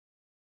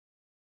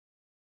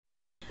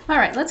All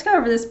right, let's go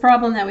over this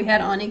problem that we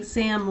had on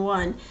exam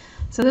 1.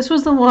 So this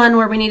was the one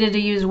where we needed to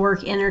use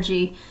work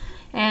energy.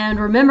 And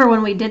remember,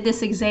 when we did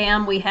this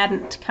exam, we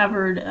hadn't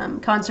covered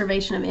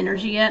conservation of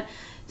energy yet.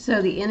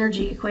 So the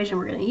energy equation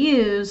we're going to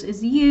use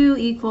is U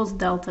equals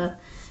delta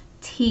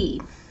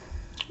T.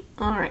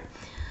 All right,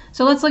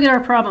 so let's look at our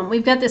problem.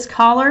 We've got this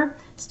collar.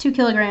 It's 2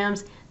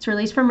 kilograms. It's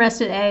released from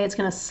rest at A. It's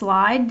going to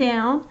slide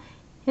down,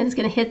 and it's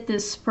going to hit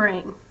this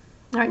spring.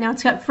 All right, now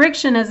it's got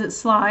friction as it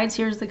slides.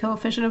 Here's the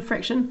coefficient of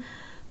friction,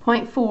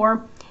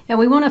 0.4. And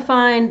we want to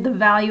find the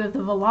value of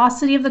the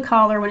velocity of the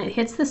collar when it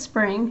hits the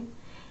spring.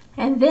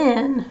 And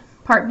then,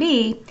 part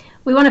B,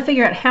 we want to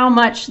figure out how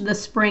much the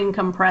spring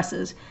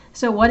compresses.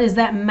 So what is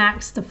that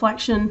max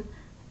deflection?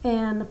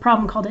 And the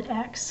problem called it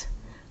X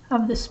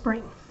of the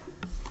spring.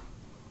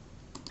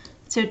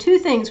 So two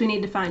things we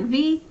need to find,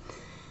 V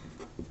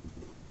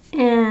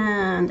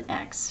and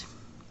X.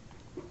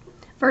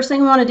 First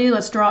thing we want to do,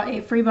 let's draw a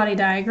free body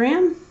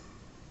diagram.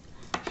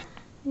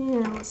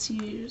 And let's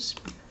use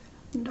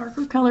a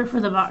darker color for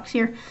the box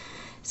here.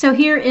 So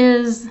here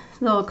is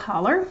the little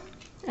collar.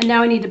 And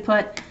now we need to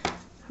put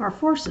our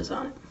forces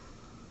on it.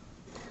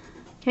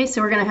 Okay,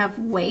 so we're going to have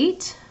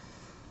weight.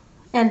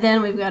 And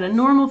then we've got a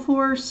normal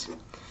force.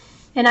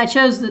 And I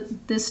chose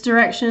this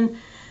direction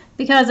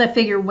because I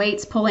figure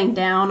weight's pulling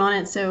down on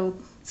it, so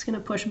it's going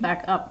to push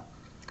back up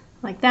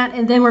like that.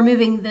 And then we're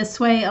moving this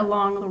way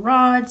along the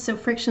rod, so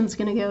friction's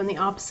going to go in the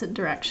opposite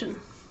direction.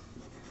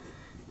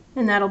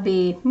 And that'll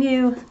be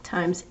mu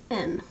times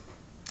n.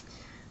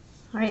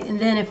 All right, and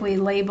then if we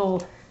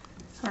label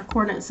our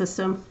coordinate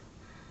system,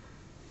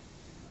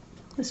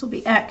 this will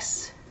be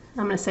x.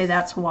 I'm going to say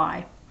that's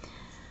y.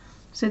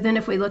 So then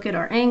if we look at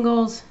our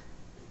angles,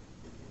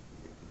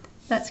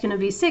 that's going to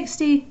be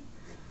 60,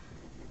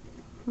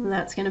 and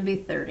that's going to be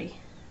 30.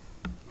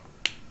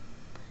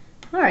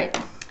 All right,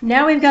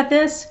 now we've got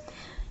this.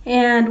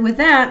 And with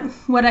that,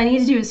 what I need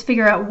to do is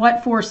figure out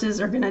what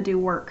forces are going to do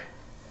work.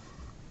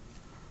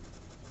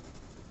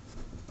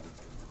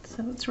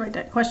 So let's write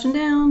that question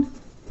down.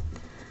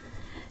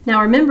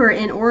 Now remember,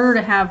 in order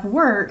to have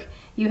work,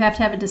 you have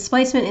to have a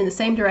displacement in the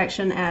same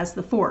direction as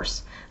the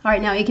force. All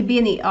right, now it could be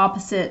in the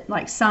opposite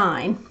like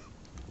sign,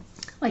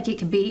 like it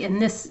could be in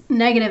this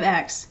negative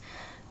x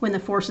when the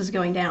force is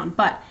going down,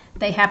 but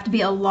they have to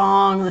be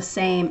along the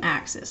same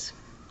axis.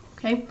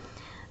 Okay,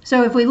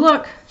 so if we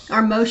look,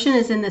 our motion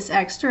is in this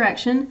x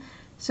direction,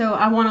 so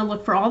I want to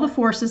look for all the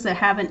forces that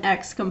have an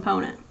x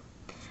component.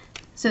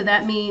 So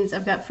that means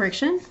I've got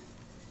friction,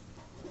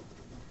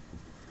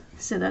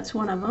 so that's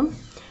one of them.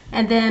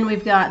 And then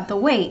we've got the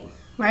weight,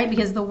 right?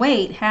 Because the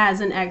weight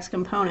has an x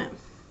component.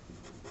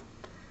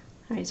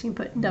 All right, so you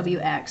can put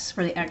Wx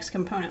for the x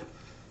component.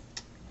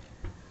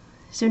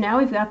 So now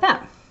we've got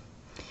that.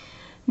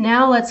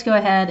 Now let's go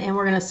ahead and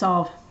we're going to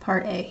solve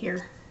part A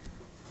here.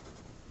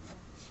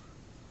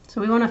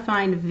 So we want to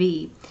find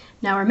V.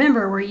 Now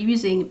remember, we're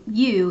using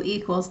U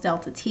equals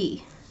delta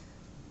T.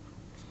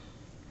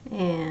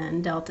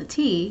 And delta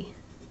T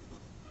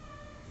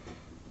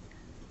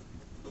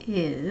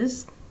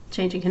is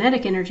change in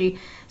kinetic energy.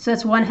 So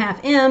that's 1/2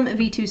 m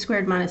v2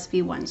 squared minus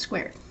v1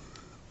 squared.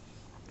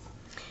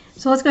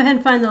 So let's go ahead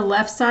and find the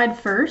left side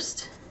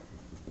first.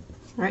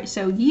 All right,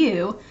 so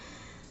U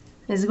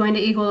is going to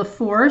equal the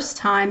force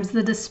times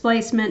the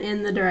displacement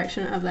in the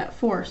direction of that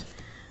force.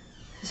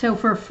 So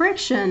for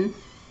friction,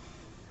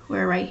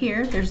 we're right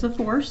here, there's the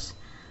force.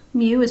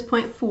 Mu is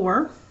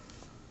 0.4,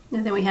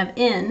 and then we have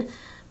N.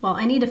 Well,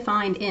 I need to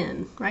find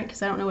N, right,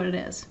 because I don't know what it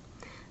is.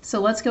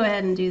 So let's go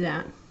ahead and do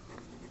that.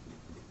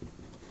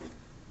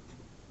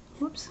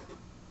 Whoops, I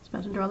was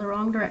about to draw the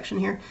wrong direction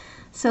here.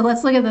 So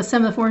let's look at the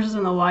sum of the forces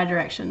in the y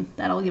direction.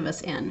 That'll give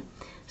us N.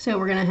 So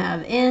we're going to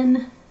have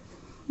N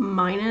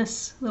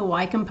minus the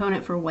y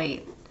component for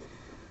weight.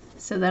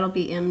 So that'll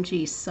be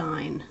mg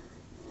sine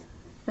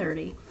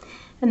 30.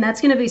 And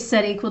that's going to be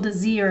set equal to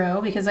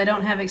 0 because I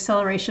don't have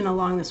acceleration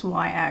along this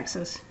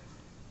y-axis.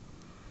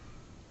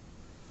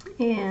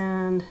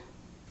 And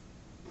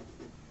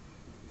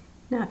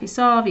now if you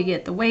solve, you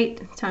get the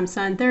weight times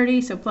sine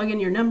 30, so plug in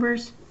your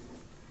numbers.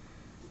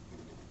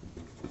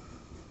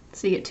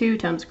 So you get 2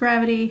 times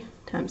gravity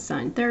times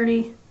sine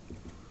 30.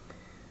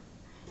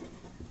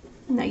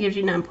 And that gives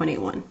you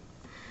 9.81.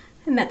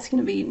 And that's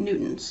going to be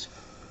newtons.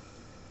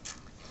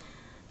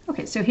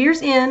 Okay, so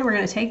here's N. We're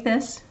going to take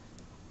this,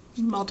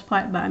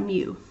 multiply it by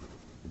mu.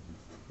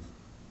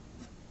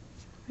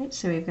 Right,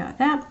 so we've got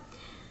that.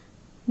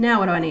 Now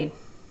what do I need?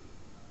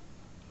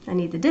 I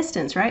need the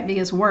distance, right?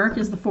 Because work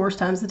is the force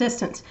times the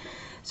distance.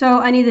 So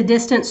I need the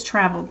distance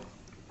traveled.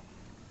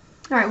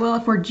 All right, well,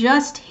 if we're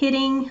just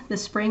hitting the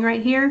spring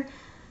right here,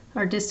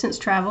 our distance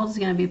traveled is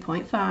going to be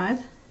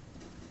 0.5.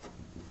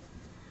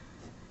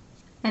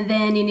 And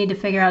then you need to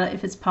figure out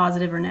if it's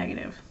positive or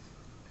negative.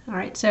 All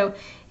right, so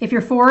if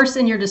your force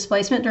and your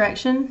displacement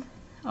direction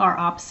are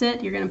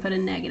opposite, you're going to put a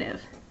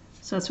negative.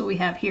 So that's what we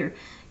have here.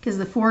 Because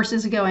the force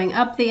is going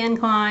up the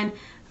incline,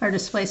 our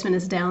displacement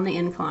is down the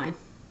incline.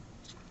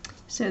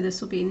 So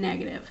this will be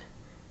negative.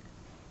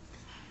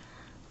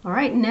 All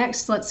right,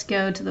 next let's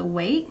go to the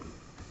weight.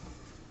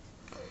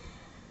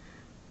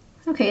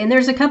 Okay, and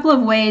there's a couple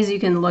of ways you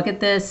can look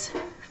at this.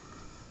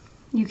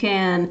 You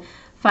can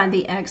find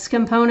the x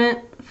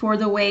component for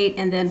the weight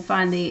and then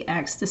find the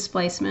x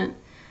displacement,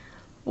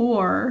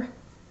 or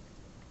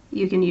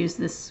you can use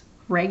this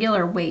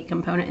regular weight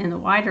component in the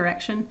y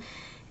direction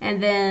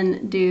and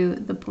then do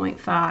the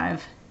 0.5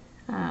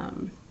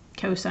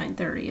 cosine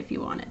 30 if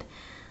you wanted.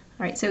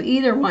 All right, so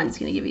either one's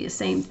going to give you the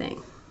same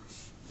thing.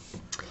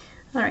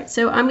 All right,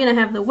 so I'm going to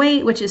have the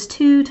weight, which is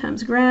 2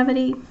 times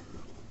gravity.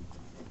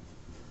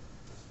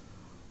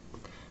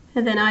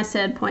 And then I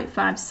said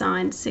 0.5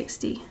 sine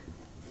 60.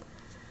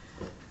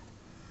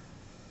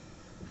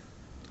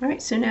 All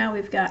right, so now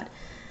we've got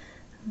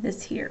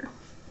this here.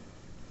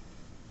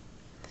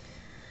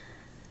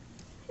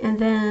 And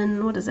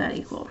then what does that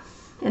equal?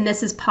 And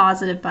this is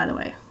positive, by the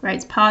way, right?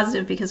 It's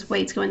positive because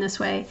weight's going this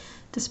way,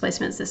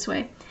 displacement's this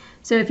way.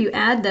 So if you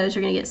add those,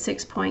 you're going to get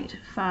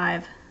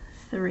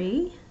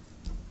 6.53.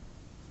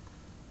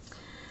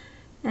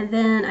 And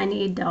then I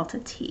need delta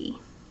t.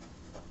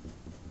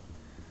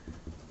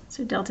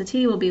 So delta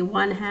t will be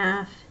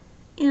 1/2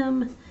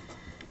 m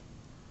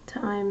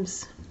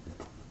times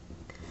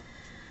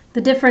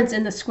the difference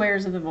in the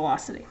squares of the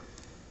velocity.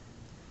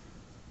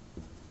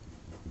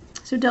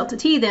 So delta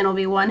t then will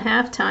be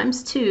 1/2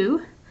 times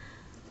 2.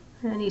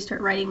 And I need to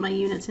start writing my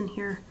units in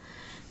here.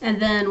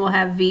 And then we'll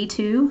have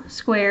v2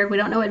 squared. We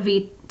don't know what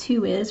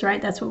v2 is,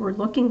 right? That's what we're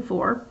looking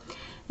for.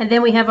 And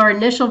then we have our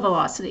initial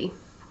velocity.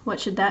 What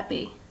should that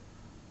be?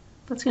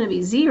 That's going to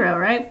be 0,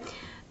 right?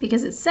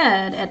 Because it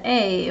said at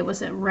A it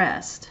was at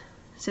rest.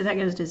 So that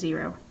goes to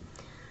 0.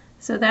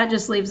 So that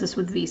just leaves us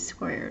with v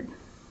squared,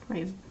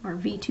 right? Or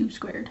v2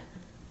 squared.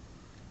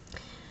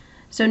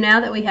 So now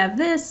that we have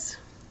this,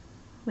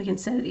 we can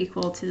set it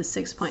equal to the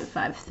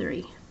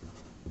 6.53.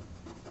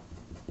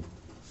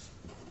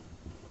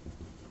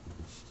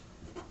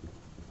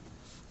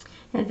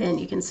 And then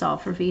you can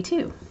solve for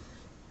v2,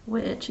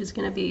 which is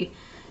going to be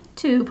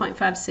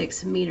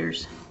 2.56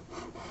 meters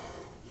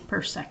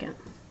per second.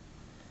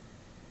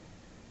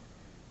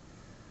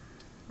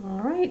 All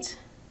right,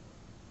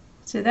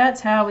 so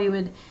that's how we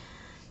would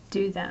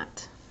do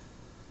that.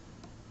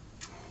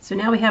 So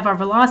now we have our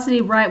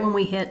velocity right when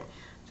we hit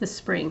the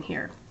spring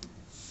here.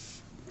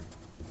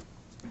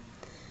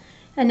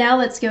 And now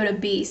let's go to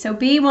B. So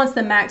B wants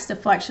the max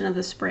deflection of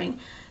the spring.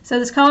 So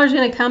this collar is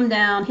going to come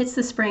down, hits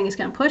the spring, it's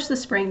going to push the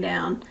spring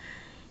down,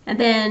 and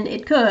then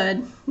it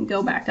could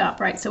go back up,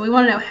 right? So we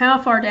want to know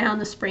how far down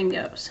the spring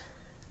goes.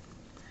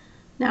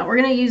 Now we're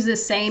going to use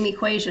this same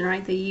equation,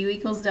 right? The U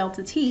equals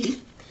delta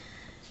T,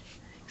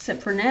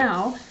 except for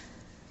now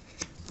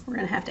we're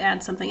going to have to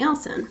add something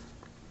else in.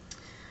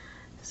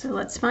 So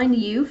let's find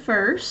U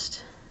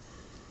first.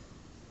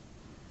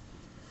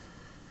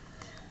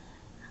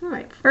 All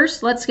right,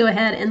 first let's go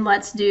ahead and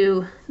let's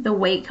do the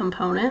weight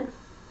component.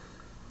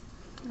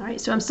 All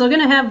right, so I'm still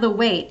going to have the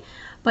weight,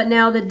 but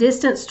now the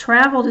distance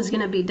traveled is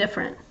going to be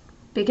different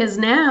because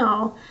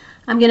now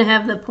I'm going to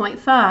have the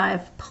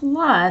 0.5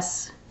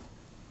 plus,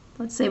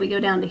 let's say we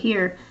go down to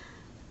here,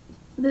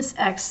 this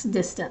x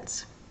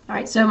distance. All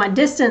right, so my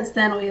distance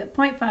then will be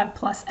 0.5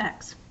 plus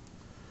x.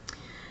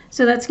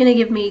 So that's going to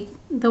give me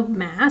the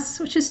mass,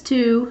 which is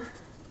 2,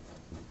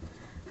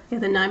 the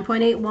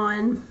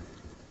 9.81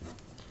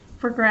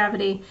 for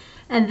gravity,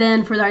 and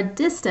then for our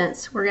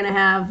distance we're going to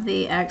have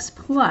the x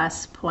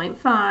plus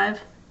 0.5,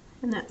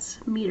 and that's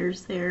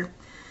meters there,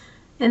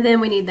 and then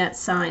we need that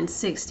sine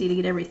 60 to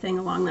get everything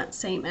along that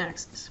same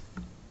axis.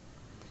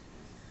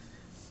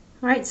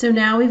 All right, so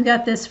now we've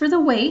got this for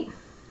the weight,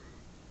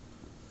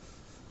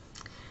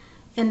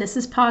 and this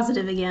is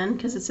positive again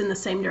because it's in the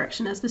same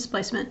direction as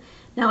displacement.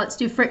 Now let's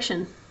do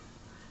friction.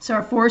 So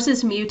our force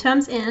is mu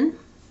times n.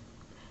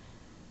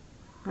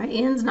 All right,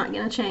 n's not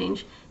going to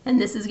change, and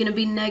this is going to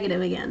be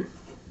negative again.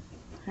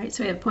 All right,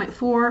 so we have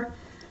 0.4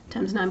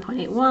 times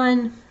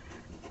 9.81.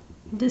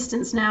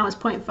 Distance now is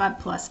 0.5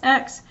 plus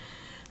x.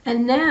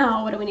 And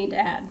now what do we need to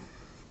add?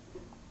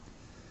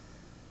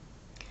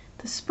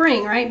 The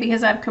spring, right?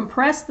 Because I've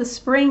compressed the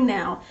spring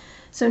now.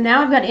 So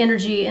now I've got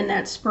energy in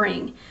that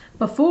spring.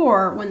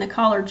 Before, when the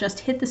collar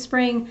just hit the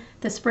spring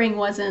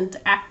wasn't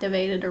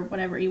activated or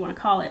whatever you want to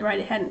call it, right?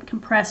 It hadn't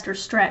compressed or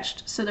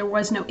stretched, so there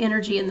was no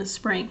energy in the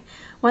spring.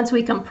 Once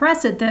we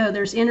compress it, though,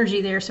 there's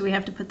energy there, so we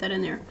have to put that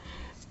in there.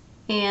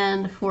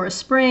 And for a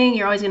spring,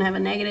 you're always going to have a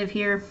negative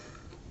here.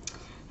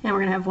 And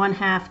we're going to have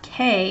 1/2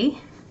 K,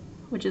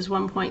 which is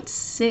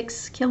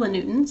 1.6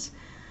 kilonewtons.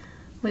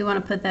 We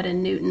want to put that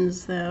in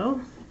newtons,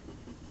 though.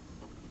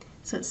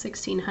 So it's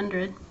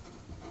 1600.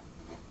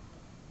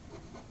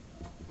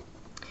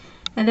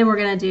 And then we're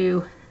going to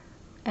do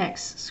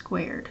x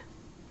squared.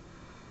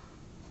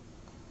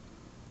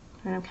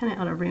 All right, I'm kind of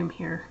out of room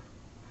here.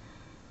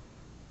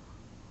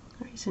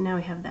 All right, so now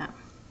we have that.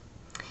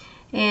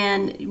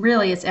 And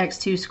really it's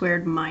x2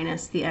 squared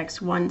minus the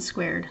x1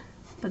 squared,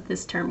 but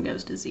this term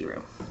goes to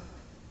 0.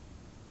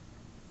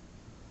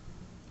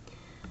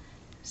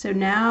 So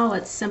now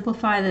let's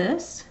simplify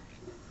this.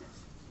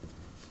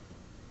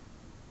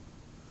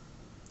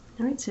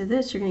 All right, so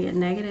this you're going to get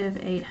negative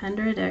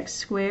 800 x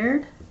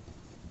squared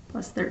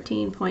plus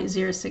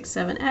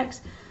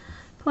 13.067x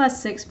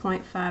plus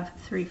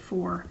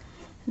 6.534.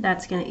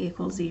 That's going to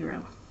equal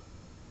 0.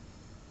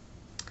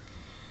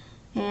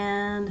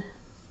 And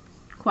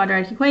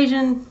quadratic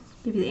equation,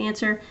 give you the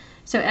answer.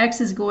 So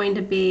x is going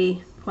to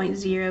be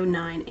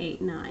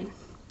 0.0989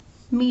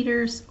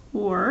 meters,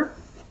 or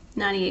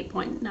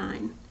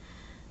 98.9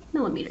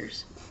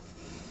 millimeters.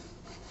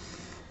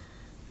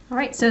 All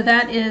right, so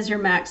that is your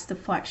max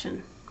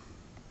deflection.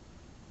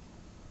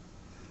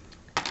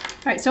 All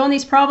right, so on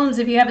these problems,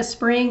 if you have a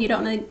spring, you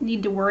don't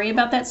need to worry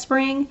about that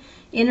spring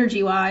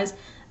energy-wise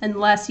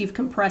unless you've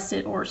compressed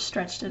it or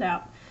stretched it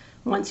out.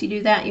 Once you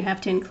do that, you have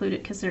to include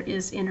it because there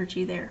is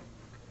energy there.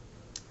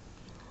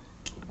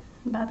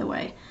 By the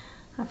way,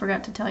 I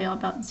forgot to tell y'all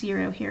about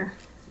 0 here.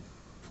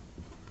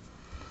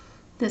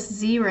 This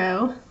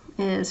 0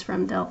 is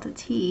from delta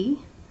T,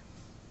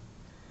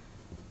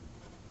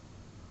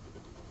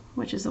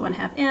 which is the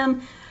 1/2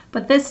 m,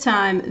 but this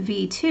time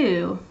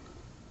V2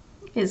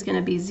 is going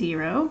to be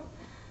 0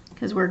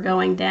 because we're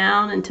going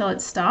down until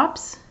it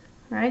stops,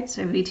 right?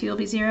 So V2 will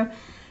be 0,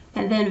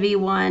 and then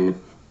V1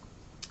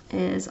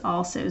 is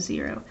also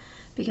 0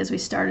 because we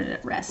started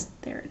at rest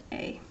there at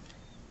A.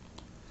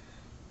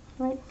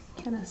 All right,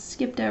 kind of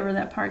skipped over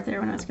that part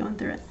there when I was going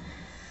through it.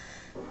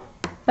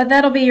 But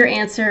that'll be your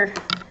answer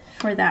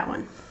for that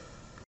one.